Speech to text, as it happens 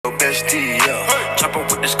bestie, yeah. Chopper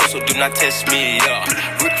with the skull, so do not test me, yeah.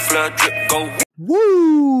 Rick Flood drip, go.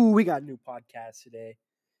 Woo! We got a new podcast today.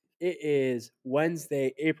 It is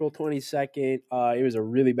Wednesday, April 22nd. It was a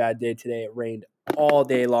really bad day today. It rained all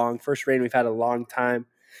day long. First rain we've had a long time.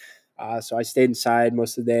 So I stayed inside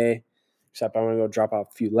most of the day, except I want to go drop off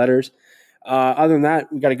a few letters. Other than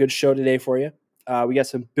that, we got a good show today for you. We got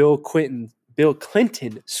some Bill Clinton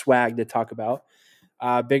swag to talk about.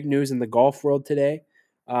 Big news in the golf world today.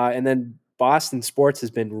 And then Boston sports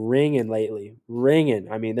has been ringing lately.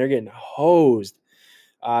 Ringing. I mean, they're getting hosed.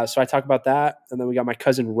 So I talk about that. And then we got my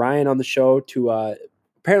cousin Ryan on the show to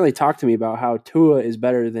apparently talk to me about how Tua is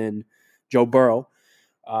better than Joe Burrow.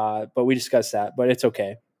 But we discussed that. But it's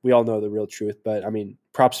okay. We all know the real truth. But, I mean,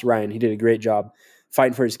 props to Ryan. He did a great job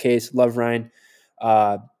fighting for his case. Love Ryan.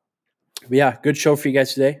 But, yeah, good show for you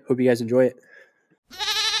guys today. Hope you guys enjoy it.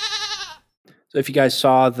 So if you guys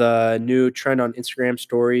saw the new trend on Instagram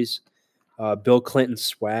stories, Bill Clinton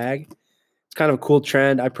swag, it's kind of a cool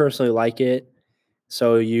trend. I personally like it.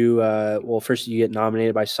 So you, first you get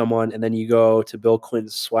nominated by someone, and then you go to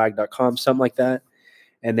billclintonswag.com, something like that,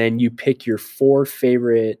 and then you pick your 4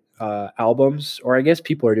 favorite albums, or I guess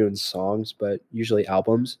people are doing songs, but usually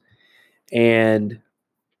albums, and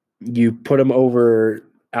you put them over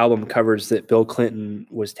album covers that Bill Clinton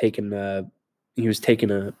was taking.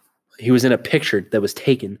 He was in a picture that was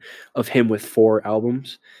taken of him with 4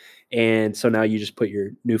 albums. And so now you just put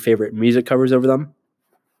your new favorite music covers over them.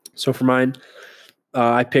 So for mine,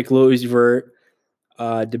 I picked Lil Uzi Vert,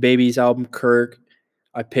 DaBaby's album, Kirk.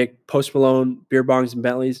 I picked Post Malone, Beer Bongs and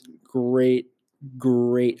Bentleys. Great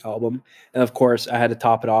album. And of course, I had to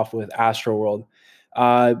top it off with Astroworld.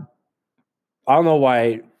 I don't know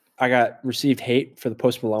why I received hate for the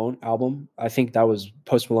Post Malone album. I think that was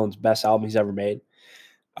Post Malone's best album he's ever made.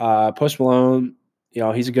 Post Malone,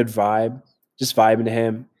 he's a good vibe. Just vibing to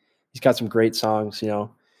him. He's got some great songs.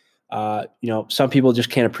 Some people just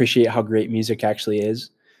can't appreciate how great music actually is.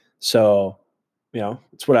 So,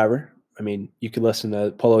 it's whatever. I mean, you could listen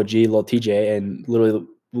to Polo G, Lil TJ, and literally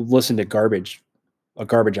listen to a garbage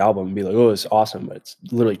album and be like, oh, it's awesome, but it's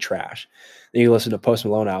literally trash. Then you listen to Post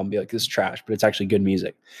Malone album and be like, this is trash, but it's actually good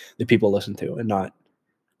music that people listen to and not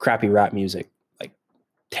crappy rap music, like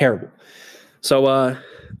terrible. So,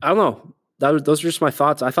 I don't know. Those are just my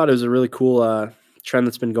thoughts. I thought it was a really cool trend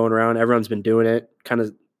that's been going around. Everyone's been doing it. Kind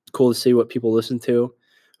of cool to see what people listen to,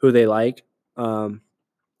 who they like. Some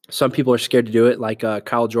people are scared to do it, like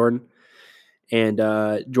Kyle Jordan and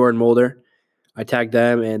Jordan Mulder. I tagged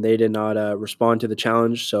them, and they did not respond to the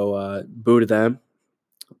challenge, so boo to them.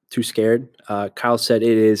 Too scared. Kyle said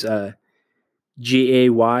it is gay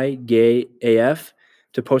AF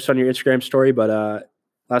to post on your Instagram story, but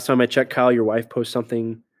last time I checked, Kyle, your wife posts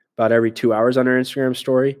something about every 2 hours on her Instagram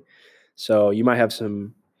story. So you might have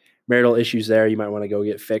some marital issues there. You might want to go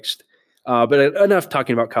get fixed. But enough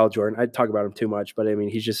talking about Kyle Jordan. I talk about him too much, but I mean,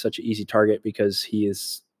 he's just such an easy target because he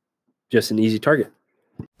is just an easy target.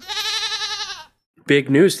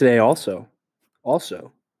 Big news today also.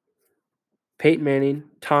 Peyton Manning,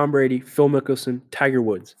 Tom Brady, Phil Mickelson, Tiger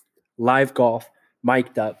Woods. Live golf,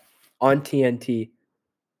 mic'd up, on TNT.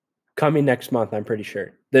 Coming next month, I'm pretty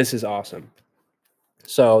sure. This is awesome.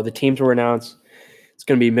 So the teams were announced. It's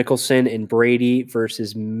going to be Mickelson and Brady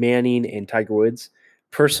versus Manning and Tiger Woods.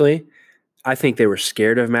 Personally, I think they were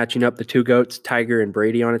scared of matching up the two GOATs, Tiger and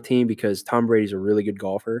Brady, on a team because Tom Brady's a really good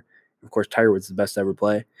golfer. Of course, Tiger Woods is the best to ever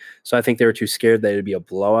play. So I think they were too scared that it'd be a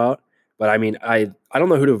blowout. But I mean, I don't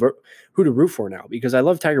know who to root for now because I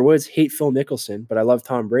love Tiger Woods, hate Phil Mickelson, but I love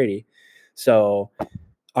Tom Brady. So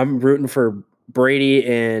I'm rooting for Brady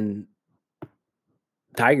and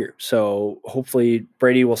Tiger. So hopefully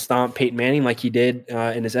Brady will stomp Peyton Manning like he did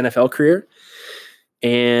in his NFL career.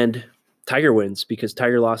 And Tiger wins because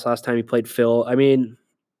Tiger lost last time he played Phil. I mean,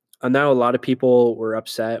 I know a lot of people were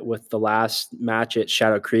upset with the last match at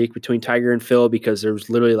Shadow Creek between Tiger and Phil because there was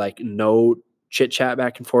literally like no chit chat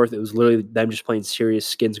back and forth. It was literally them just playing serious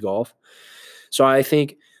skins golf. So I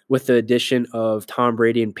think with the addition of Tom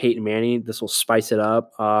Brady and Peyton Manning, this will spice it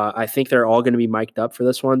up. I think they're all going to be mic'd up for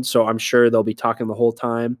this one, so I'm sure they'll be talking the whole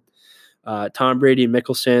time. Tom Brady and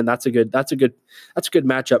Mickelson, that's a good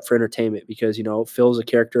matchup for entertainment because Phil's a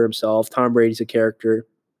character himself, Tom Brady's a character.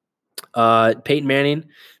 Peyton Manning's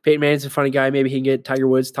a funny guy. Maybe he can get Tiger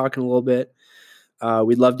Woods talking a little bit.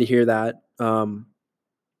 We'd love to hear that.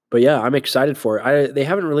 But yeah, I'm excited for it. They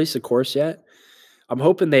haven't released the course yet. I'm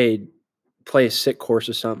hoping they play a sick course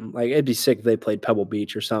or something. Like it'd be sick if they played Pebble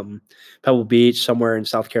Beach or something. Pebble Beach, somewhere in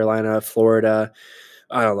South Carolina, Florida.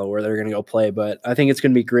 I don't know where they're going to go play, but I think it's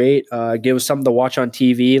going to be great. Give us something to watch on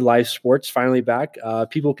TV. Live sports finally back.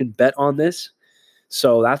 People can bet on this.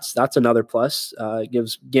 So that's another plus. It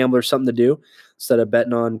gives gamblers something to do instead of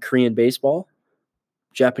betting on Korean baseball,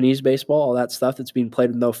 Japanese baseball, all that stuff that's being played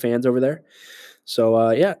with no fans over there.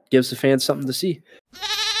 So, gives the fans something to see.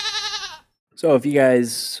 So if you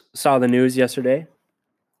guys saw the news yesterday,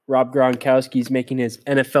 Rob Gronkowski's making his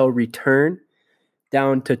NFL return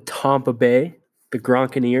down to Tampa Bay, the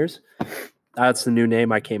Gronkaneers. That's the new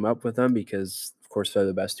name I came up with them because, of course, they're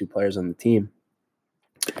the best two players on the team.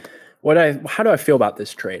 How do I feel about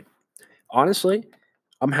this trade? Honestly,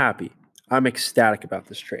 I'm happy. I'm ecstatic about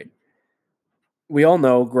this trade. We all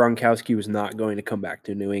know Gronkowski was not going to come back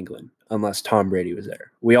to New England unless Tom Brady was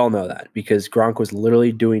there. We all know that because Gronk was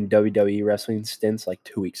literally doing WWE wrestling stints like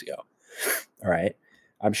 2 weeks ago. All right.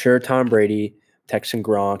 I'm sure Tom Brady texting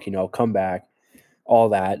Gronk, come back, all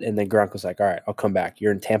that. And then Gronk was like, all right, I'll come back.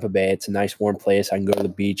 You're in Tampa Bay. It's a nice warm place. I can go to the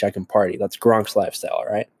beach. I can party. That's Gronk's lifestyle. All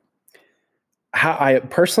right. I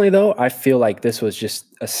personally, though, I feel like this was just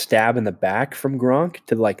a stab in the back from Gronk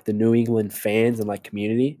to like the New England fans and like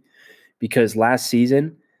community. Because last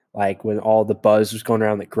season, like when all the buzz was going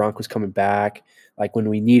around that Gronk was coming back, like when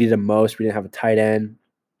we needed him most, we didn't have a tight end.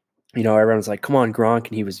 Everyone was like, come on, Gronk.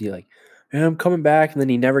 And he was like, yeah, I'm coming back. And then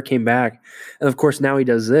he never came back. And of course, now he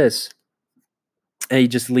does this and he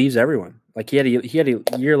just leaves everyone. Like he had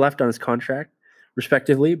a year left on his contract,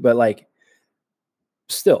 respectively, but like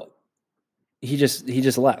still, he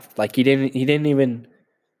just left. Like he didn't even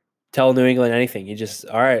tell New England anything. He just,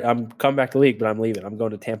 all right, I'm coming back to the league, but I'm leaving. I'm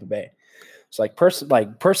going to Tampa Bay. So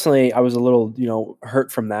personally, I was a little,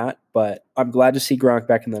 hurt from that, but I'm glad to see Gronk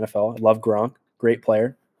back in the NFL. I love Gronk, great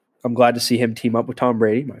player. I'm glad to see him team up with Tom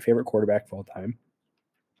Brady, my favorite quarterback of all time.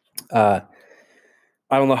 I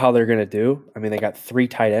don't know how they're going to do. I mean, they got 3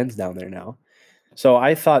 tight ends down there now. So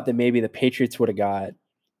I thought that maybe the Patriots would have got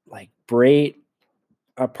like Brait,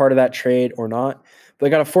 a part of that trade or not. But they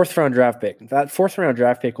got a 4th-round draft pick. That 4th-round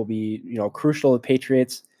draft pick will be, crucial to the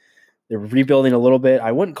Patriots. They're rebuilding a little bit.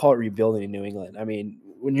 I wouldn't call it rebuilding in New England. I mean,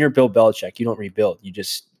 when you're Bill Belichick, you don't rebuild.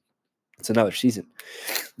 It's another season.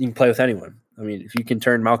 You can play with anyone. I mean, if you can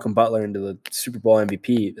turn Malcolm Butler into the Super Bowl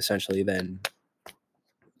MVP, essentially, then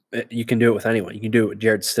you can do it with anyone. You can do it with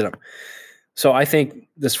Jared Stidham. So I think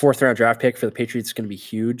this 4th-round draft pick for the Patriots is going to be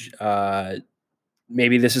huge.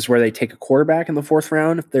 Maybe this is where they take a quarterback in the 4th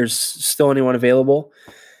round if there's still anyone available.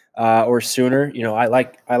 Or sooner. I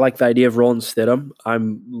like the idea of rolling Stidham.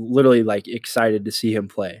 I'm literally like excited to see him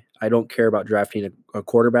play. I don't care about drafting a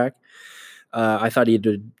quarterback. I thought he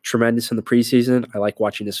did tremendous in the preseason. I like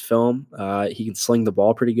watching his film. He can sling the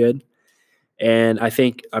ball pretty good. And I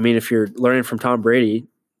think, if you're learning from Tom Brady,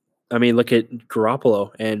 look at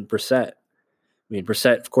Garoppolo and Brissett.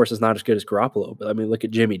 Brissett, of course, is not as good as Garoppolo, but look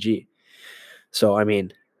at Jimmy G. So,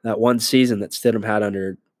 that one season that Stidham had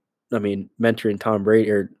under, mentoring Tom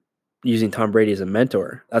Brady or using Tom Brady as a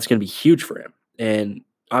mentor, that's going to be huge for him. And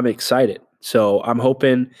I'm excited. So I'm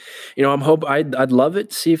hoping, I'd love it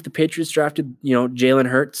to see if the Patriots drafted, Jalen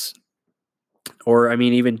Hurts or,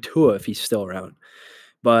 even Tua if he's still around.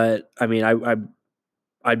 But I'd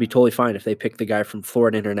be totally fine if they pick the guy from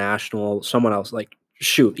Florida International, someone else, like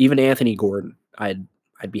shoot, even Anthony Gordon, I'd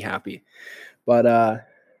be happy. But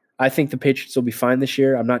I think the Patriots will be fine this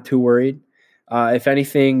year. I'm not too worried. If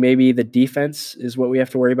anything, maybe the defense is what we have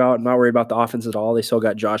to worry about. I'm not worried about the offense at all. They still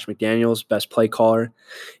got Josh McDaniels, best play caller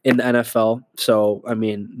in the NFL. So,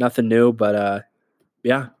 nothing new, but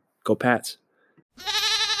go Pats.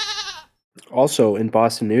 Also, in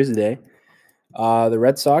Boston news today, the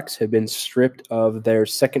Red Sox have been stripped of their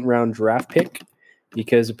 2nd-round draft pick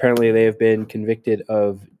because apparently they have been convicted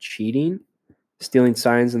of cheating, stealing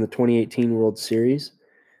signs in the 2018 World Series.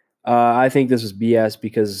 I think this is BS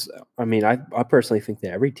because, I personally think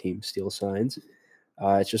that every team steals signs.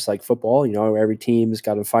 It's just like football, every team's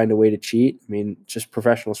got to find a way to cheat. Just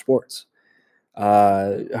professional sports,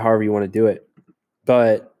 however you want to do it.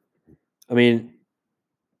 But,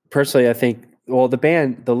 personally, I think,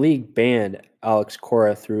 the league banned Alex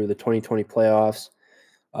Cora through the 2020 playoffs.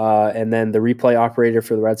 And then the replay operator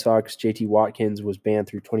for the Red Sox, JT Watkins, was banned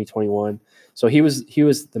through 2021. So he was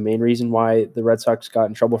the main reason why the Red Sox got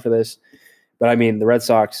in trouble for this. But the Red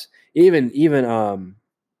Sox, even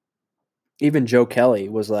Joe Kelly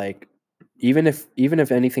was like, even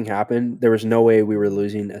if anything happened, there was no way we were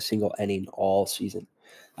losing a single inning all season.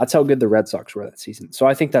 That's how good the Red Sox were that season. So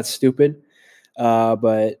I think that's stupid.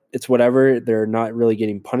 But it's whatever. They're not really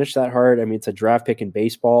getting punished that hard. It's a draft pick in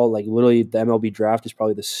baseball. Like literally the MLB draft is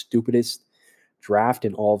probably the stupidest draft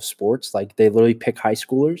in all of sports. Like they literally pick high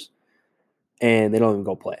schoolers and they don't even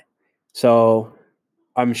go play. So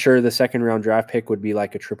I'm sure the 2nd-round draft pick would be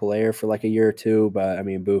like a AAA for like a year or two, but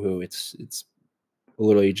boohoo. It's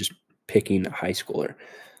literally just picking a high schooler.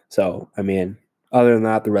 So, I mean, other than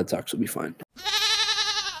that, the Red Sox will be fine.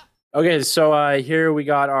 Okay, so here we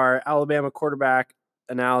got our Alabama quarterback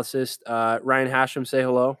analysis. Ryan Hashem, say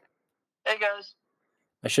hello. Hey, guys.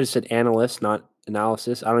 I should have said analyst, not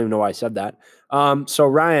analysis. I don't even know why I said that. So,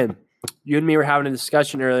 Ryan, you and me were having a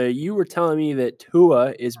discussion earlier. You were telling me that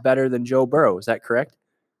Tua is better than Joe Burrow. Is that correct?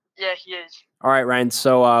 Yeah, he is. All right, Ryan.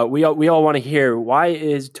 So we all want to hear, why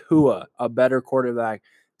is Tua a better quarterback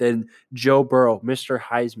than Joe Burrow, Mr.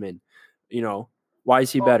 Heisman? You know, why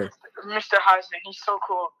is he better? Mr. Heisman, he's so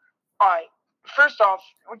cool. All right. First off,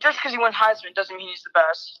 just because he won Heisman doesn't mean he's the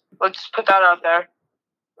best. Let's put that out there.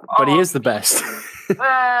 But he is the best.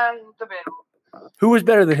 Debatable. Who was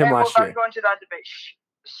better than him last year? We'll go into that debate.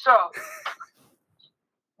 So,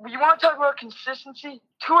 you want to talk about consistency?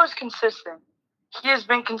 Tua's consistent. He has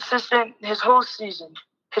been consistent his whole season,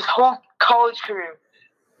 his whole college career.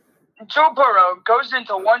 Joe Burrow goes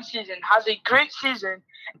into one season, has a great season,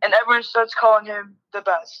 and everyone starts calling him the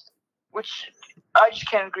best, which I just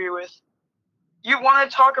can't agree with. You want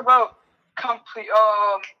to talk about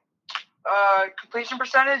completion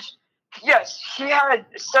percentage? Yes, he had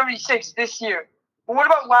 76 this year. But what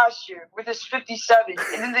about last year with his 57,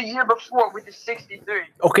 and then the year before with his 63?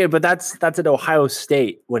 Okay, but that's at Ohio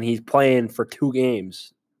State when he's playing for 2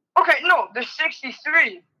 games. Okay, no, the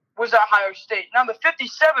 63 was at Ohio State. Now the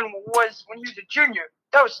 57 was when he was a junior.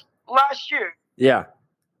 That was last year. Yeah.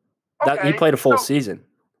 Okay, he played a full season.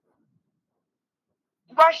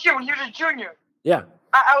 Last year when he was a junior. Yeah.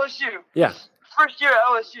 At LSU. Yeah. First year at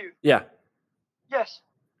LSU. Yeah. Yes.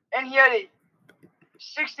 And he had a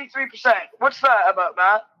 63%. What's that about,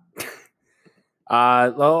 Matt?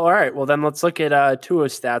 Well, all right. Well, then let's look at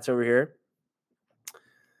Tua's stats over here.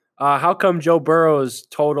 How come Joe Burrow's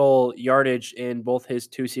total yardage in both his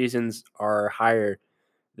 2 seasons are higher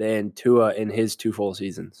than Tua in his 2 full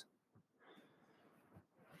seasons?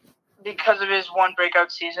 Because of his one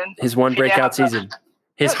breakout season. His one breakout season.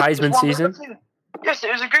 His Heisman season? Yes,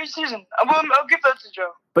 it was a great season. I'll give that to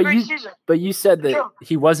Joe. Great season. But you said that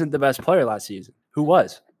he wasn't the best player last season. Who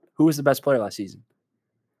was? Who was the best player last season?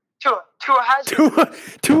 Tua has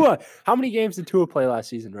Tua. How many games did Tua play last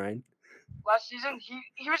season, Ryan? Last season,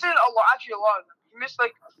 he was in a lot of them. He missed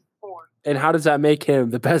like 4. And how does that make him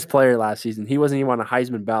the best player last season? He wasn't even on a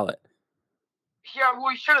Heisman ballot. Yeah, well,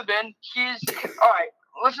 he should have been. All right,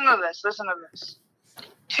 listen to this.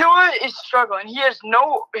 Tua is struggling. His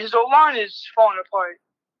O-line is falling apart.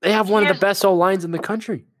 They have one of the best O-lines in the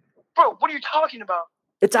country. Bro, what are you talking about?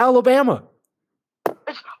 It's Alabama.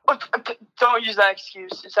 Don't use that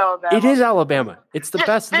excuse. It's Alabama. It is Alabama. It's the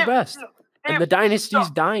best of the best. And the dynasty's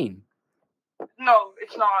dying. No,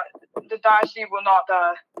 it's not. The dynasty will not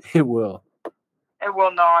die. It will. It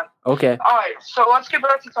will not. Okay. All right, so let's get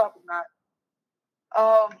back to the topic, Matt.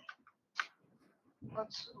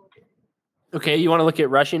 Okay, you want to look at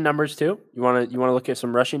rushing numbers too? You want to look at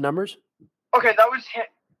some rushing numbers? Okay, that was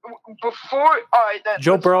before. All right, then.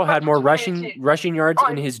 Joe Burrow had more rushing yards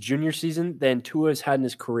in his junior season than Tua's had in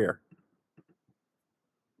his career.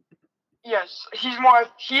 Yes, he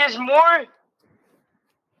is more.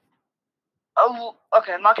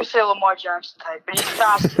 Okay, I'm not gonna say Lamar Jackson type, but he's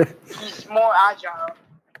faster. He's more agile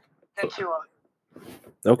than Tua.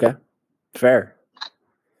 Okay, fair.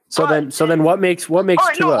 So then, what makes Tua?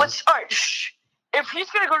 All right, shh. If he's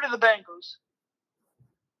gonna go to the Bengals,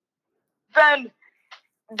 then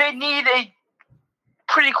they need a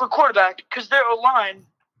pretty quick quarterback because their O-line,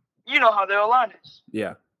 you know how their O-line is.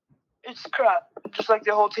 Yeah. It's crap, just like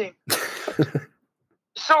the whole team.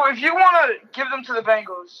 So if you want to give them to the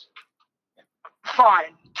Bengals,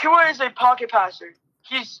 fine. Tua is a pocket passer.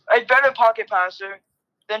 He's a better pocket passer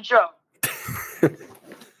than Joe.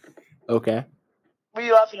 Okay. What are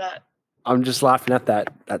you laughing at? I'm just laughing at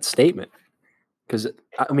that statement. Because,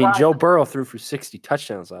 I mean, Joe Burrow threw for 60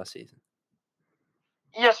 touchdowns last season.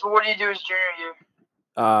 Yes, but what did he do his junior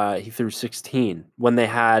year? He threw 16 when they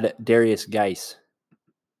had Darius Geis.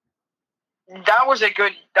 That was a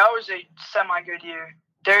semi-good year.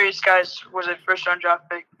 Darius Geis was a first-round draft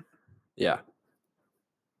pick. Yeah.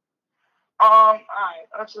 All right,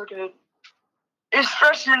 let's look at it. His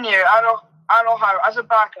freshman year at Ohio as a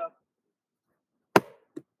backup.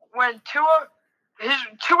 When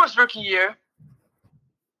Tua's rookie year,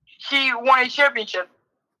 he won a championship.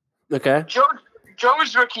 Okay.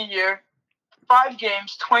 Joe's rookie year, 5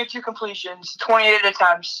 games, 22 completions, 28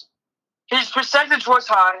 attempts. His percentage was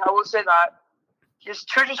high, I will say that. He has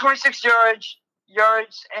 226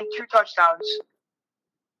 yards and 2 touchdowns.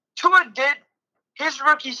 Tua did his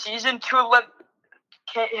rookie season. Tua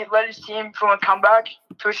led his team from a comeback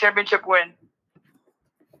to a championship win.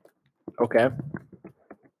 Okay.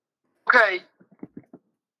 Okay.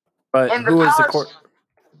 But In the who was the past-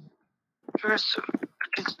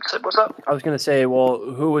 What's up? I was going to say, well,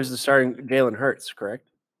 who was the starting? Jalen Hurts, correct?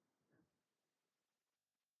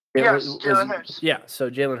 Yes, Jalen Hurts. Yeah, so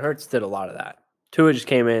Jalen Hurts did a lot of that. Tua just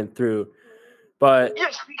came in through, but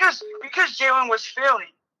Yes, because Jalen was failing.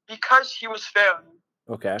 Because he was failing.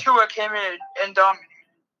 okay. Tua came in and dominated.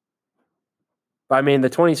 But I mean, the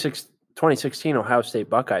 2016 Ohio State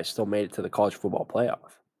Buckeyes still made it to the college football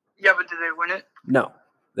playoff. Yeah, but did they win it? No,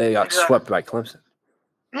 they got Exactly. swept by Clemson.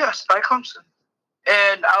 Yes, by Clemson.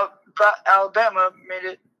 And Alabama made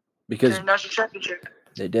it to Because the national championship.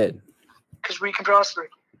 they did. Because we can prosper.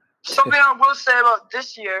 Something I will say about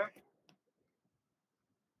this year,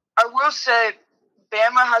 I will say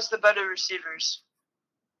Bama has the better receivers.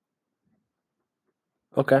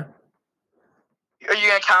 Okay. Are you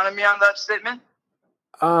going to counter me on that statement?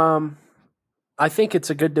 I think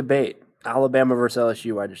it's a good debate. Alabama versus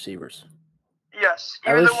LSU wide receivers. Yes.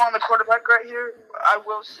 Even though we're on the quarterback right here, I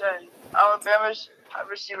will say Alabama's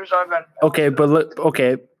receivers are better. Okay, but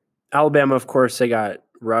okay. Alabama, of course, they got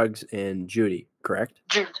Ruggs and Judy, correct?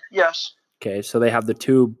 Jude, yes. Okay, so they have the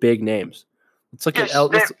two big names. Let's look Yes, at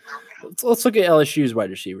let's look at LSU's wide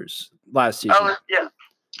receivers last season. Yeah.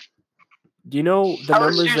 Do you know the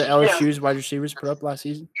numbers LSU's, that LSU's wide receivers put up last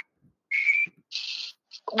season?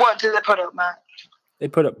 What did they put up, Matt? They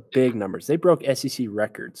put up big numbers. They broke SEC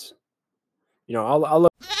records. You know, I'll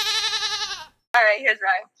look. All right, here's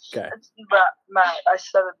Ryan. Okay. Matt, I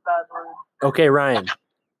said it bad word. Okay, Ryan.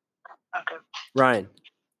 Okay. Ryan.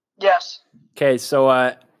 Yes. Okay, so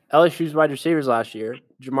LSU's wide receivers last year,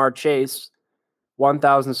 Jamar Chase,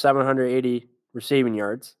 1,780 receiving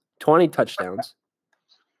yards, 20 touchdowns.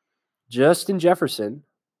 Justin Jefferson,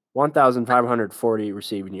 1,540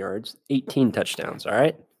 receiving yards, 18 touchdowns. All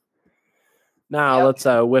right. Now let's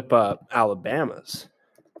whip up Alabama's.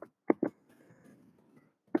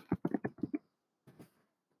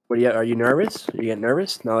 Are you nervous? Are you getting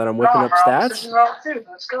nervous now that I'm whipping up stats?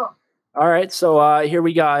 Let's go. All right, so here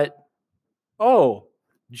we got. Oh,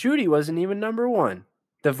 Judy wasn't even number one.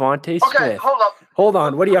 Devontae Smith. Okay, hold up. Hold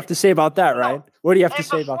on. What do you have to say about that, Ryan? What do you have to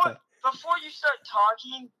say about that? Before you start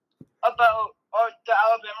talking about the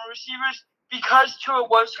Alabama receivers, because Tua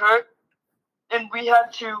was hurt and we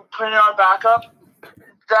had to put in our backup,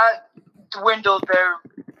 that dwindled their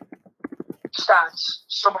stats.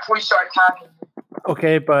 So before you start talking.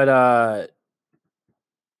 Okay, but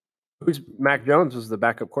Mac Jones was the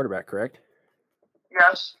backup quarterback, correct?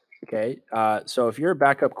 Yes. Okay, so if you're a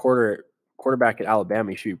backup quarterback at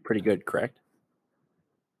Alabama, you should be pretty good, correct?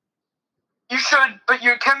 You should, but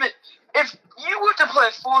if you were to play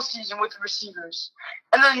a full season with the receivers,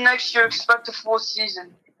 and then next year expect a full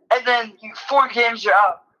season, and then 4 games you're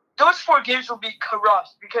out, those 4 games will be corrupt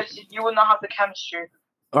because you will not have the chemistry.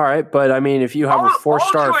 All right, but I mean, if you have a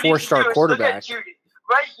four-star quarterback, at Judy,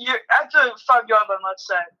 right? You're at the 5-yard line. Let's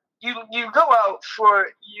say you go out for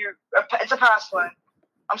it's a pass play.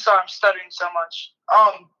 I'm sorry, I'm stuttering so much.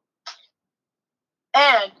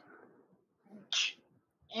 And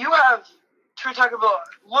you have Tua Tagovailoa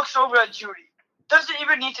looks over at Judy. Doesn't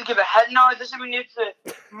even need to give a head nod. Doesn't even need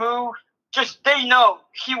to move. Just they know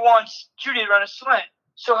he wants Judy to run a slant,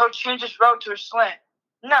 so he'll change his route to a slant.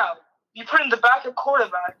 Now you put in the backup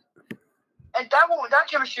quarterback, and that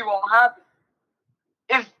chemistry won't happen.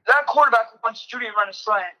 If that quarterback wants Judy to run a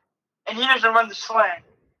slant, and he doesn't run the slant,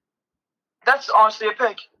 that's honestly a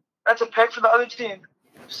pick. That's a pick for the other team.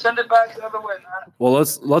 Send it back the other way, man. Well,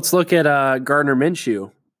 let's look at Gardner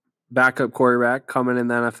Minshew, backup quarterback coming in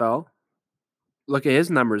the NFL. Look at his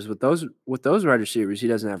numbers with those wide receivers. He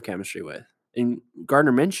doesn't have chemistry with. And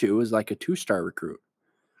Gardner Minshew is like a 2-star recruit.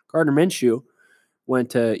 Gardner Minshew went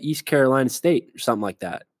to East Carolina State or something like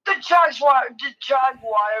that. The Jaguar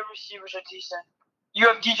receivers are decent. You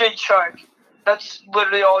have DJ Chark. That's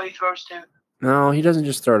literally all he throws to. No, he doesn't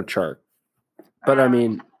just throw to Chark. But I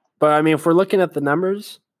mean, if we're looking at the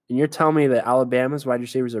numbers, and you're telling me that Alabama's wide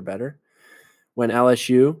receivers are better, when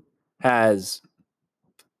LSU has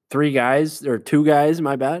 2 guys,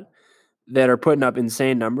 my bad, that are putting up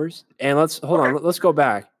insane numbers. And let's go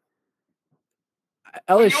back.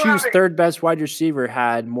 LSU's third best wide receiver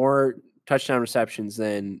had more touchdown receptions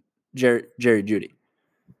than Jerry Jeudy.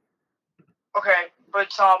 Okay, but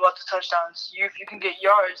it's all about the touchdowns. If you can get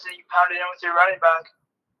yards, then you pound it in with your running back.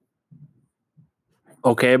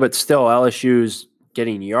 Okay, but still, LSU's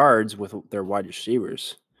getting yards with their wide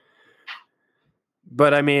receivers.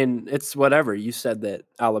 But, I mean, it's whatever. You said that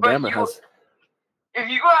Alabama has... If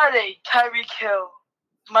you had a Tyreek Hill,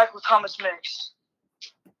 Michael Thomas mix,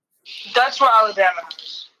 that's what Alabama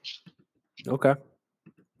has. Okay.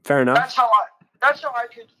 Fair enough. That's how I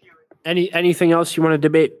could view it. Anything else you want to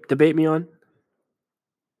debate me on?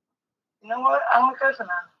 You know what? I don't care for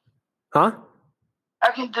now. Huh?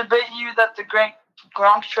 I can debate you that the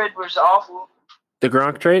Gronk trade was awful. The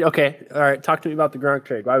Gronk trade? Okay. All right. Talk to me about the Gronk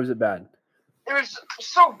trade. Why was it bad? It was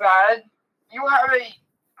so bad. You have a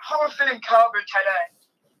Hall of Fame caliber tight end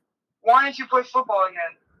wanting to play football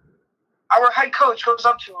again. Our head coach goes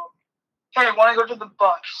up to him. Hey, I want to go to the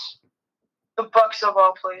Bucks. The Bucks of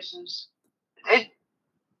all places.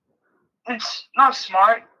 It's not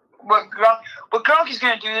smart. What Gronk is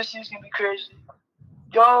going to do this, he's going to be crazy.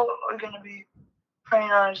 Y'all are going to be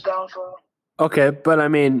praying on his downfall. Okay, but I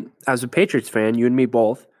mean, as a Patriots fan, you and me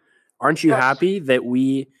both, aren't you happy that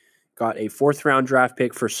we got a 4th-round draft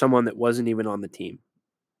pick for someone that wasn't even on the team?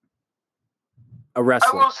 A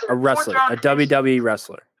wrestler, a WWE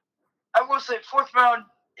wrestler. I will say 4th round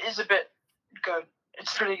is a bit good.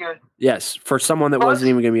 It's pretty good. Yes, for someone that wasn't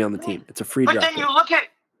even going to be on the team. It's a free draft. But then you look at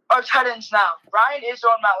our tight ends now. Ryan Izzo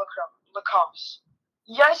and Matt Lacoste.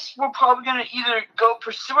 Yes, we're probably going to either go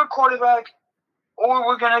pursue a quarterback or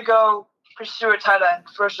we're going to go pursue a tight end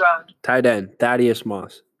first round. Tight end, Thaddeus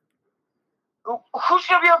Moss. Who's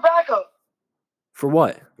going to be our backup? For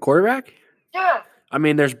what? Quarterback? Yeah. I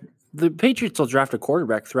mean, the Patriots will draft a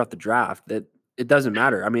quarterback throughout the draft. It doesn't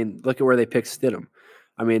matter. I mean, look at where they picked Stidham.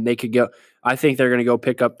 I mean, they could go. I think they're going to go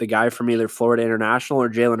pick up the guy from either Florida International or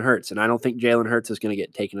Jalen Hurts, and I don't think Jalen Hurts is going to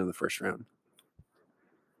get taken in the first round.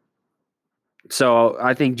 So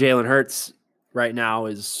I think Jalen Hurts right now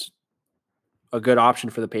is a good option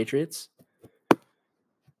for the Patriots.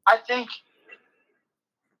 I think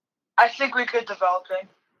we could develop him.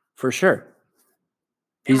 For sure.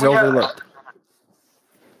 He's overlooked.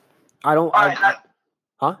 Huh?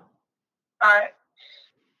 All right.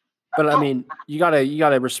 But I mean, you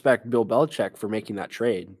gotta respect Bill Belichick for making that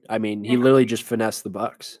trade. I mean, he literally just finessed the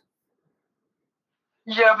Bucks.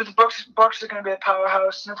 Yeah, but the Bucks are going to be a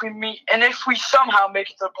powerhouse, and if we somehow make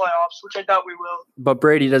it to the playoffs, which I doubt we will. But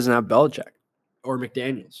Brady doesn't have Belichick or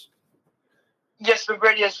McDaniels. Yes, but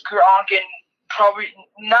Brady has Gronk, and probably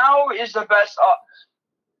now is the best.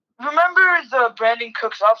 Remember the Brandon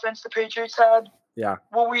Cooks offense the Patriots had? Yeah.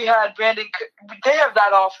 Well, we had Brandon. They have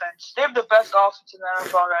that offense. They have the best offense in the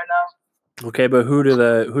NFL right now. Okay, but who do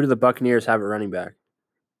the Buccaneers have at running back?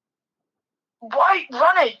 Why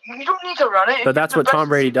run it? You don't need to run it. But that's what Tom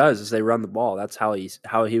Brady does, is they run the ball. That's how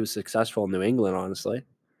he was successful in New England, honestly.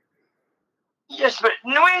 Yes, but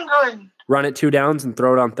New England run it 2 downs and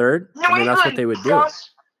throw it on third. That's what they would do.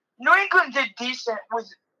 New England did decent with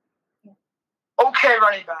okay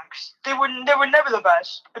running backs. They were never the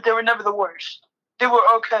best, but they were never the worst. They were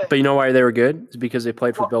okay. But you know why they were good? It's because they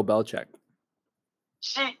played for Bill Belichick.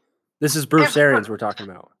 See, this is Bruce Arians we're talking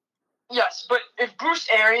about. Yes, but if Bruce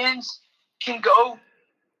Arians can go,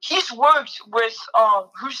 he's worked with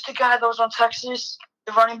who's the guy that was on Texas,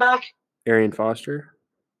 the running back? Arian Foster?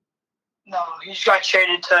 No, he's got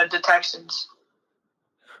traded to the Texans.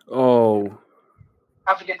 Oh.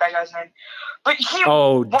 I forget that guy's name. But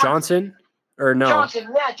Johnson? Or no? Johnson,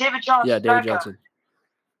 yeah, David Johnson. Yeah, David Johnson.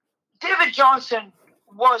 David Johnson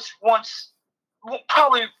was once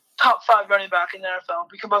probably top 5 running back in the NFL.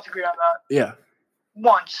 We can both agree on that. Yeah.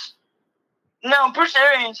 Once. Now, Bruce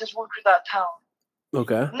Arians has worked with that talent.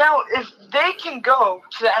 Okay. Now, if they can go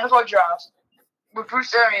to the NFL draft with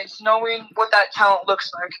Bruce Arians knowing what that talent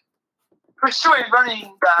looks like, pursue a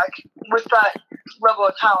running back with that level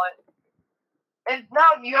of talent, and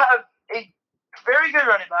now you have a very good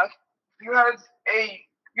running back, you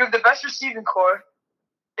have the best receiving core,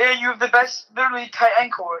 and you have the best literally tight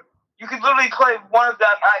end core. You could literally play one of them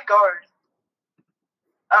at guard.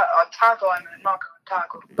 Tackle, I mean, not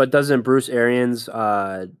tackle. But doesn't Bruce Arians,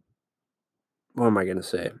 what am I going to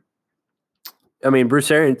say? I mean, Bruce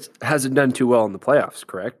Arians hasn't done too well in the playoffs,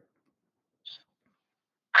 correct?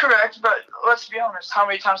 Correct, but let's be honest. How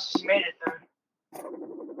many times has he made it there?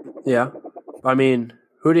 Yeah. I mean,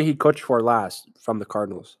 who did he coach for last from the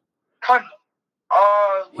Cardinals? Cardinals.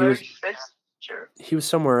 Larry Fitzgerald. He was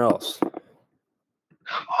somewhere else.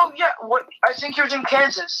 Oh, yeah. What? I think he was in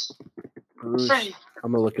Kansas City.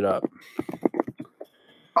 I'm going to look it up.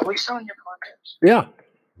 Are we still on your podcast? Yeah.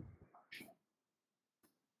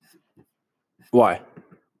 Why?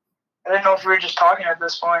 I didn't know if we were just talking at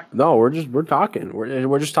this point. No, we're talking.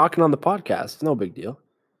 We're just talking on the podcast. It's no big deal.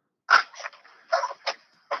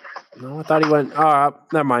 No, I thought he went.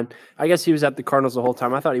 Never mind. I guess he was at the Cardinals the whole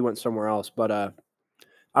time. I thought he went somewhere else, but I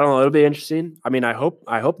don't know. It'll be interesting. I mean, I hope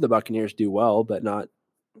the Buccaneers do well, but not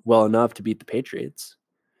well enough to beat the Patriots.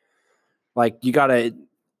 Like, you gotta.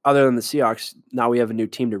 Other than the Seahawks, now we have a new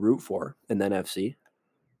team to root for in the NFC.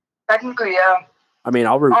 Technically, yeah. I mean,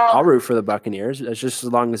 I'll root for the Buccaneers. It's just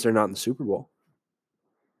as long as they're not in the Super Bowl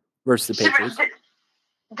versus the Patriots.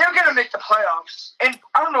 They're going to make the playoffs. And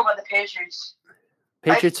I don't know about the Patriots.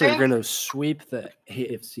 Patriots are going to sweep the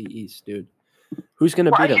AFC East, dude. Who's going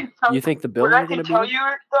to beat them? You think the Bills are going to beat them? What I can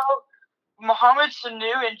tell you, though, Mohamed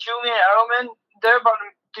Sanu and Julian Edelman, they're about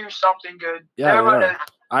to do something good. Yeah,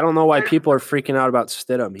 I don't know why people are freaking out about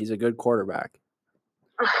Stidham. He's a good quarterback.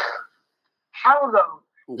 How, though?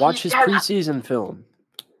 Watch his preseason film.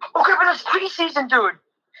 Okay, but that's preseason, dude.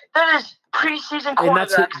 That is preseason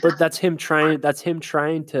quarterback. But that's him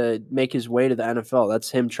trying to make his way to the NFL. That's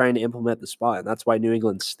him trying to implement the spot, and that's why New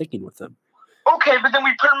England's sticking with him. Okay, but then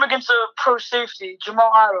we put him against a pro safety,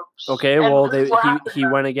 Jamal Adams. Okay, well, he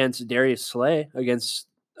went against Darius Slay against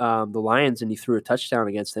the Lions, and he threw a touchdown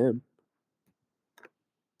against him.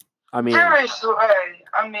 I mean, Darius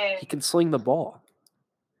Slay, he can sling the ball.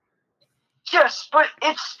 Yes, but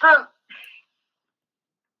it's the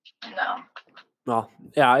no. Well,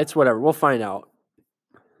 yeah, it's whatever. We'll find out.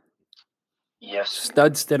 Yes.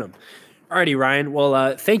 Stud Stidham. Alrighty, Ryan.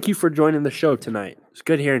 Well, thank you for joining the show tonight. It's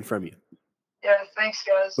good hearing from you. Yeah, thanks,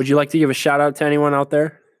 guys. Would you like to give a shout-out to anyone out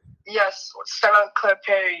there? Yes. Shout out Claire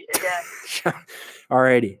Perry again.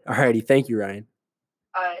 Alrighty. Thank you, Ryan.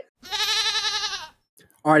 All right.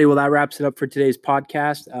 Alrighty, well, that wraps it up for today's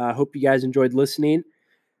podcast. Hope you guys enjoyed listening.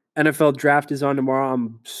 NFL draft is on tomorrow.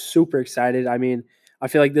 I'm super excited. I mean, I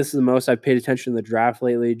feel like this is the most I've paid attention to the draft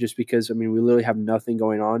lately just because, we literally have nothing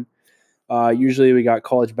going on. Usually we got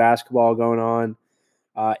college basketball going on,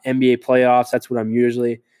 NBA playoffs. That's what I'm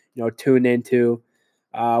usually, tuned into.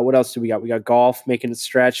 What else do we got? We got golf making it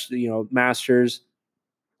stretch, Masters.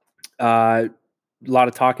 A lot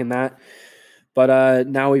of talk in that. But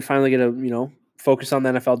now we finally get to, focus on the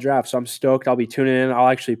NFL draft. So I'm stoked. I'll be tuning in. I'll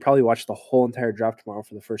actually probably watch the whole entire draft tomorrow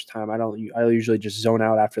for the first time. I usually just zone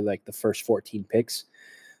out after the first 14 picks.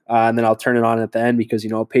 And then I'll turn it on at the end because,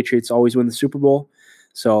 Patriots always win the Super Bowl.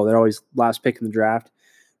 So they're always last pick in the draft.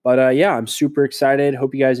 But, yeah, I'm super excited.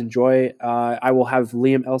 Hope you guys enjoy. I will have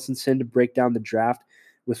Liam Elsinson to break down the draft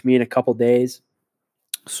with me in a couple days.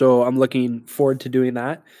 So I'm looking forward to doing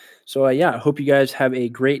that. So, yeah, I hope you guys have a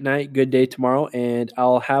great night, good day tomorrow. And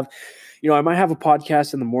I'll have – I might have a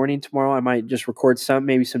podcast in the morning tomorrow. I might just record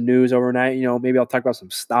maybe some news overnight. Maybe I'll talk about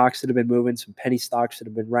some stocks that have been moving, some penny stocks that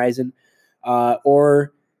have been rising.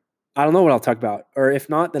 Or I don't know what I'll talk about. Or if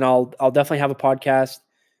not, then I'll definitely have a podcast,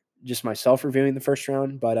 just myself reviewing the first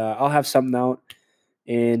round. But I'll have something out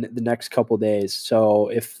in the next couple of days. So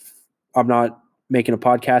if I'm not making a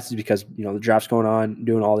podcast, it's because, the draft's going on,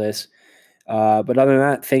 doing all this. But other than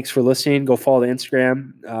that, thanks for listening. Go follow the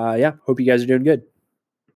Instagram. Yeah, hope you guys are doing good.